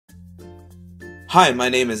Hi, my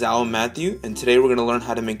name is Alan Matthew, and today we're going to learn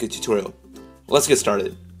how to make a tutorial. Let's get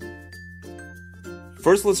started.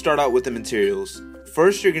 First, let's start out with the materials.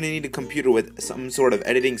 First, you're going to need a computer with some sort of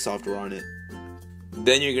editing software on it.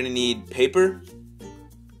 Then you're going to need paper,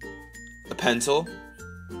 a pencil,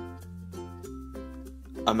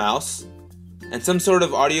 a mouse, and some sort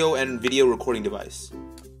of audio and video recording device.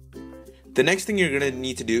 The next thing you're going to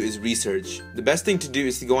need to do is research. The best thing to do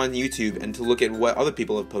is to go on YouTube and to look at what other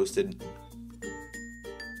people have posted.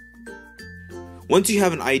 Once you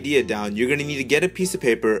have an idea down, you're going to need to get a piece of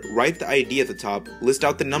paper, write the idea at the top, list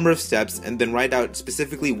out the number of steps, and then write out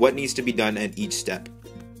specifically what needs to be done at each step.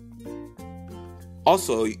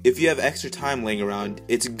 Also, if you have extra time laying around,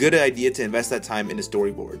 it's a good idea to invest that time in a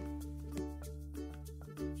storyboard.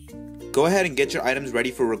 Go ahead and get your items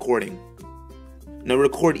ready for recording. Now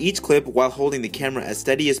record each clip while holding the camera as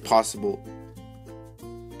steady as possible.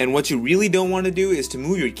 And what you really don't want to do is to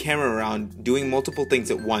move your camera around doing multiple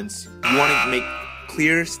things at once. You want to make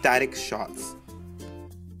clear, static shots.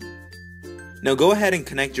 Now go ahead and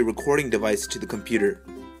connect your recording device to the computer.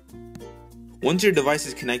 Once your device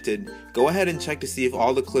is connected, go ahead and check to see if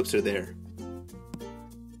all the clips are there.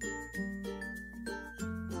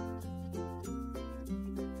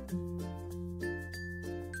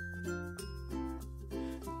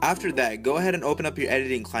 After that, go ahead and open up your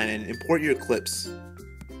editing client and import your clips.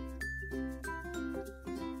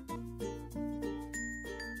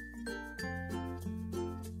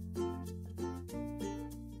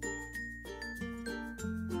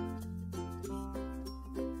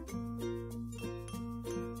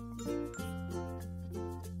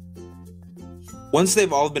 Once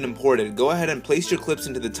they've all been imported, go ahead and place your clips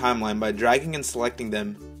into the timeline by dragging and selecting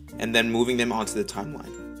them, and then moving them onto the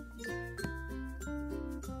timeline.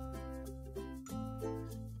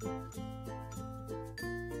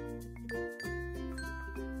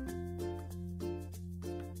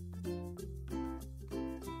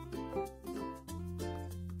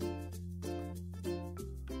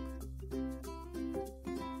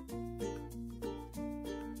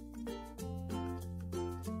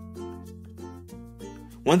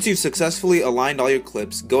 Once you've successfully aligned all your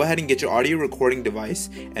clips, go ahead and get your audio recording device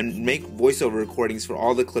and make voiceover recordings for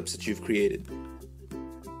all the clips that you've created.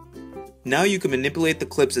 Now you can manipulate the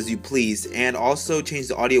clips as you please and also change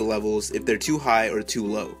the audio levels if they're too high or too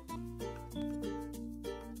low.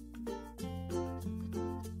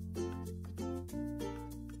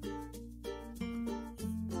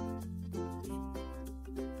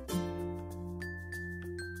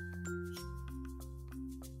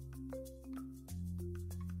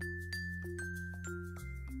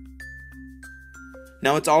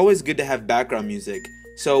 Now it's always good to have background music,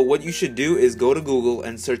 so what you should do is go to Google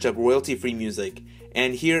and search up royalty-free music,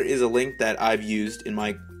 and here is a link that I've used in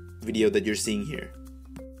my video that you're seeing here.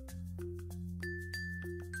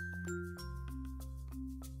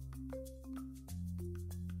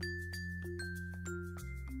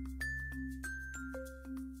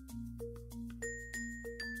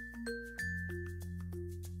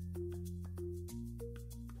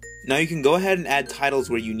 Now you can go ahead and add titles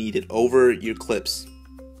where you need it over your clips.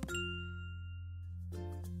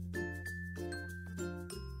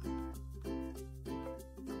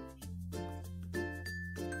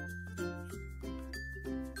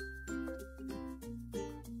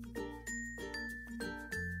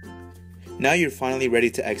 Now you're finally ready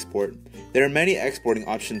to export. There are many exporting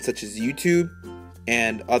options such as YouTube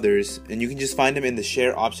and others, and you can just find them in the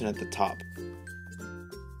share option at the top.